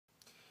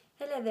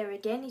Hello there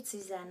again, it's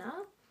Susana,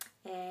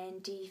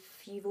 and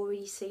if you've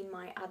already seen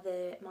my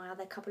other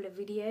couple of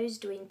videos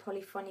doing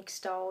polyphonic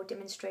style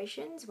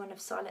demonstrations, one of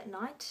Silent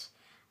Night,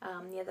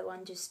 the other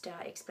one just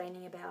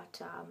explaining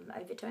about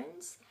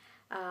overtones.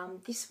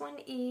 This one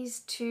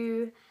is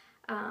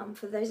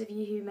for those of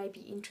you who may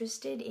be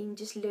interested in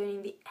just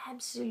learning the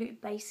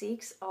absolute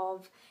basics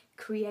of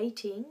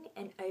creating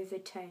an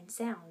overtone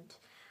sound.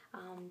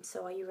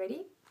 So are you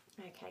ready?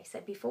 Okay, so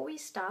before we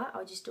start,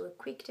 I'll just do a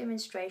quick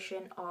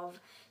demonstration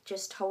of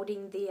just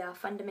holding the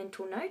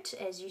fundamental note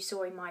as you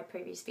saw in my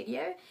previous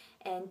video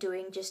and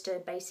doing just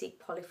a basic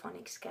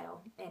polyphonic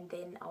scale, and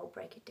then I'll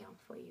break it down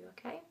for you,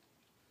 okay?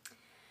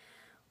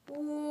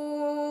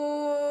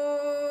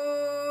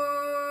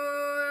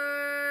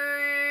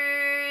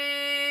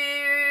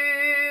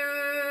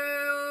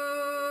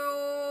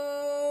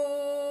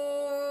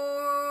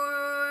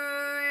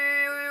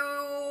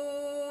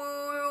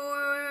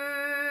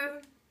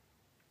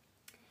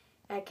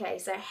 Okay,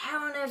 so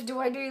how on earth do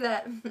I do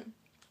that?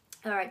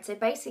 Alright, so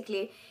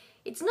basically,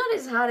 it's not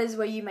as hard as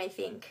what you may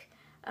think.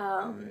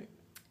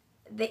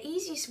 The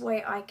easiest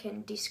way I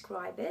can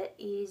describe it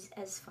is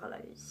as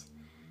follows.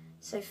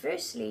 So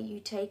firstly, you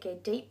take a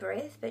deep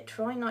breath, but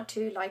try not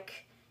to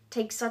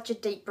take such a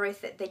deep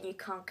breath that then you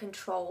can't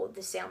control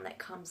the sound that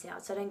comes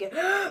out. So don't go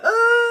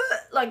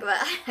like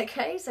that,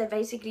 okay? So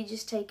basically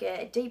just take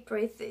a deep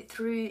breath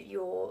through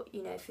your,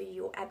 for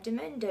your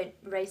abdomen. Don't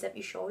raise up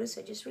your shoulders,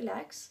 so just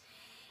relax.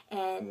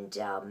 And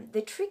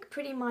the trick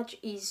pretty much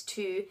is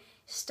to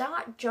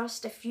start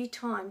just a few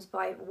times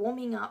by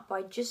warming up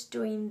by just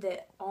doing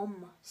the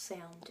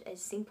sound,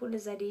 as simple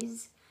as that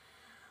is.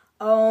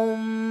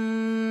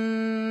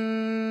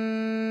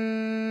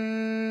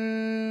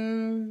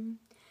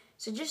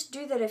 So just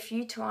do that a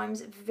few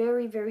times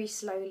very, very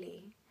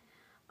slowly.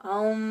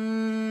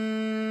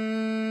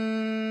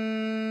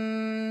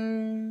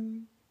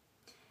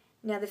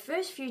 Now the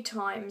first few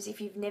times,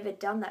 if you've never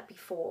done that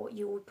before,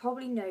 you will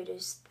probably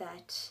notice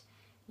that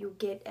you'll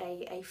get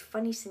a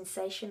funny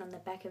sensation on the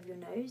back of your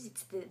nose.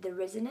 It's the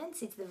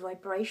resonance, it's the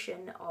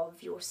vibration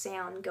of your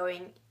sound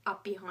going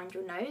up behind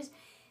your nose.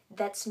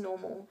 That's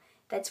normal.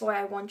 That's why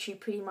I want you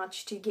pretty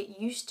much to get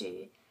used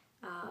to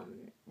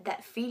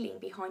that feeling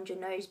behind your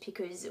nose,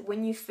 because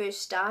when you're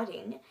first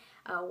starting,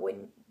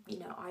 when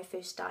I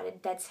first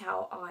started, that's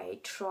how I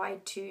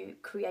tried to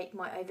create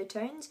my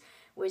overtones,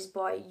 was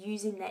by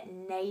using that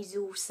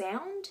nasal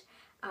sound,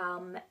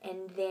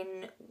 and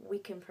then we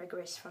can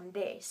progress from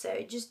there.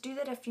 So just do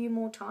that a few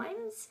more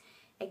times.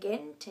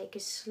 Again, take a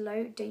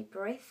slow deep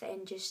breath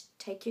and just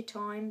take your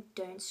time,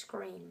 don't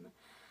scream.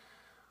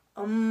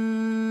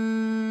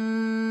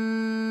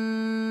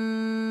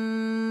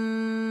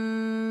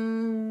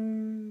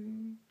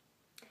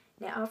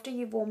 Now after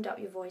you've warmed up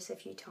your voice a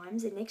few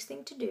times, the next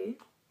thing to do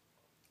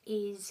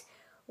is,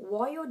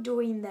 while you're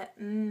doing the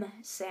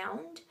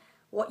sound,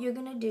 what you're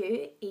going to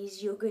do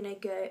is you're going to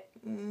go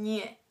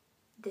ny,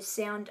 the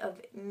sound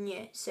of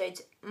ny. So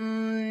it's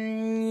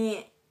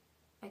ny.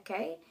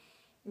 Okay?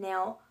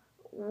 Now,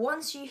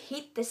 once you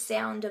hit the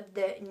sound of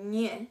the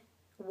ny,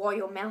 while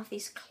your mouth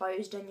is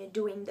closed and you're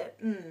doing the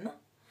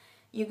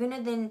you're going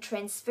to then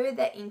transfer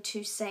that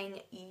into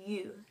saying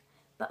you,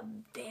 but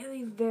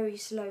very, very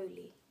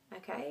slowly.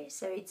 Okay?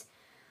 So it's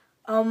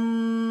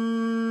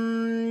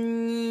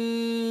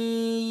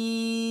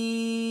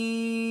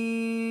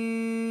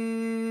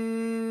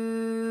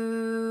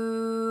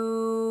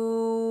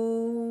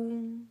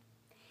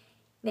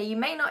Now you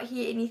may not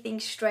hear anything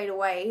straight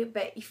away,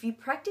 but if you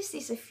practice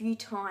this a few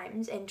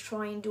times and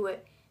try and do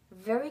it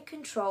very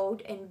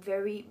controlled and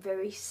very,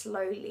 very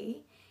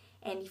slowly,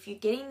 and if you're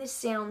getting the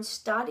sound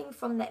starting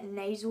from that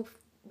nasal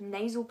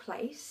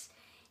place,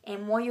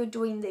 and while you're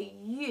doing the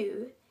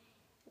you,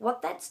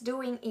 what that's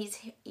doing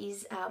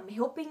is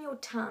helping your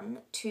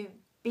tongue to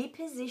be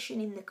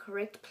positioned in the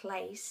correct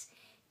place,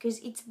 because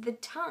it's the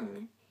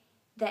tongue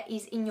that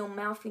is in your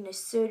mouth in a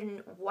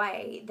certain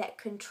way that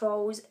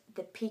controls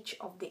the pitch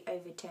of the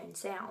overtone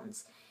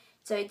sounds.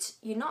 So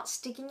you're not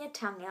sticking your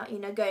tongue out, you're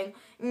not going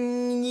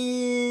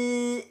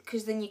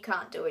because then you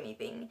can't do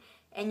anything,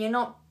 and you're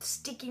not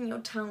sticking your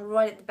tongue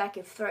right at the back of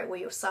your throat where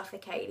you're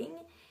suffocating.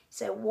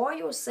 So while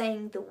you're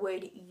saying the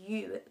word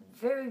you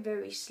very,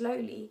 very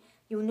slowly,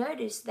 you'll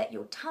notice that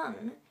your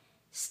tongue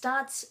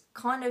starts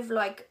kind of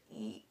like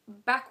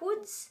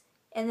backwards,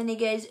 and then it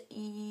goes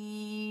you,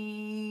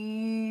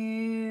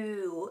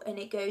 and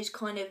it goes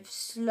kind of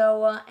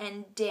slower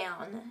and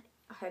down.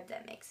 I hope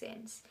that makes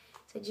sense.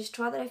 So just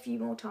try that a few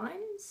more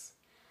times.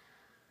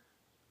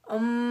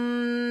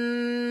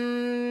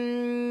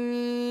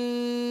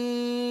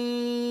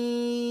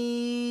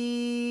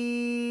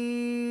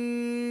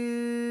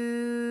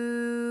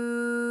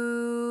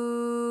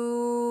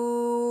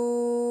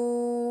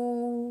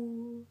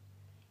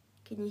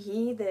 Can you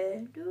hear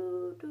the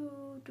do,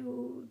 do,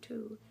 do,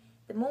 do?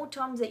 The more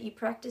times that you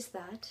practice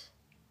that,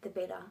 the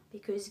better,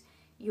 because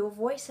your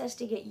voice has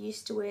to get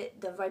used to it.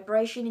 The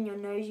vibration in your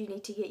nose, you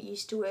need to get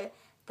used to it.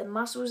 The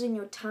muscles in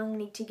your tongue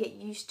need to get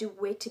used to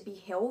where to be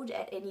held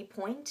at any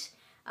point.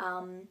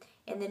 And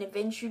then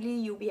eventually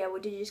you'll be able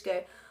to just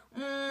go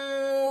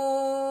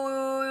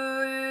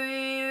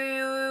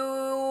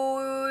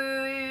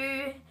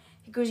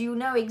because you'll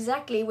know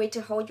exactly where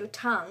to hold your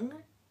tongue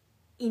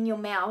in your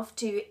mouth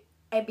to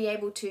be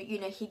able to, you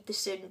know, hit the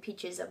certain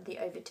pitches of the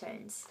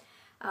overtones.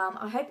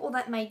 I hope all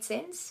that made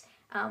sense.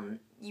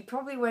 You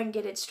probably won't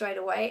get it straight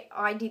away.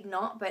 I did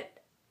not, but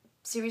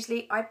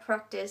seriously, I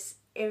practice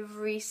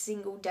every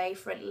single day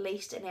for at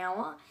least an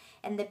hour,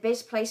 and the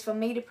best place for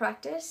me to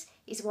practice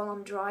is while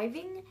I'm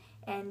driving,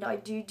 and I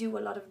do a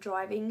lot of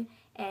driving,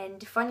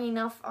 and funny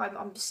enough,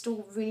 I'm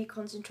still really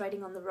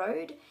concentrating on the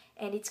road,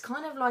 and it's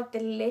kind of like the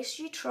less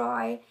you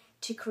try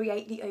to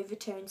create the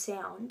overtone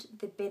sound,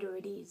 the better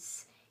it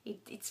is.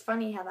 It's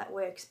funny how that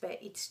works, but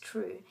it's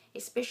true,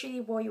 especially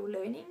while you're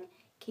learning.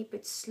 Keep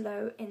it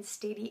slow and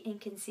steady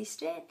and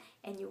consistent,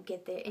 and you'll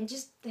get there, and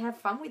just have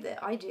fun with it.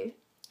 I do.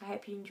 I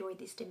hope you enjoyed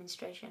this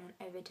demonstration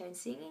on overtone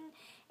singing,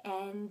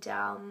 and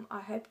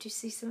I hope to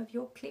see some of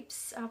your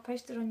clips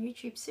posted on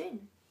YouTube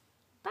soon.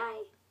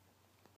 Bye!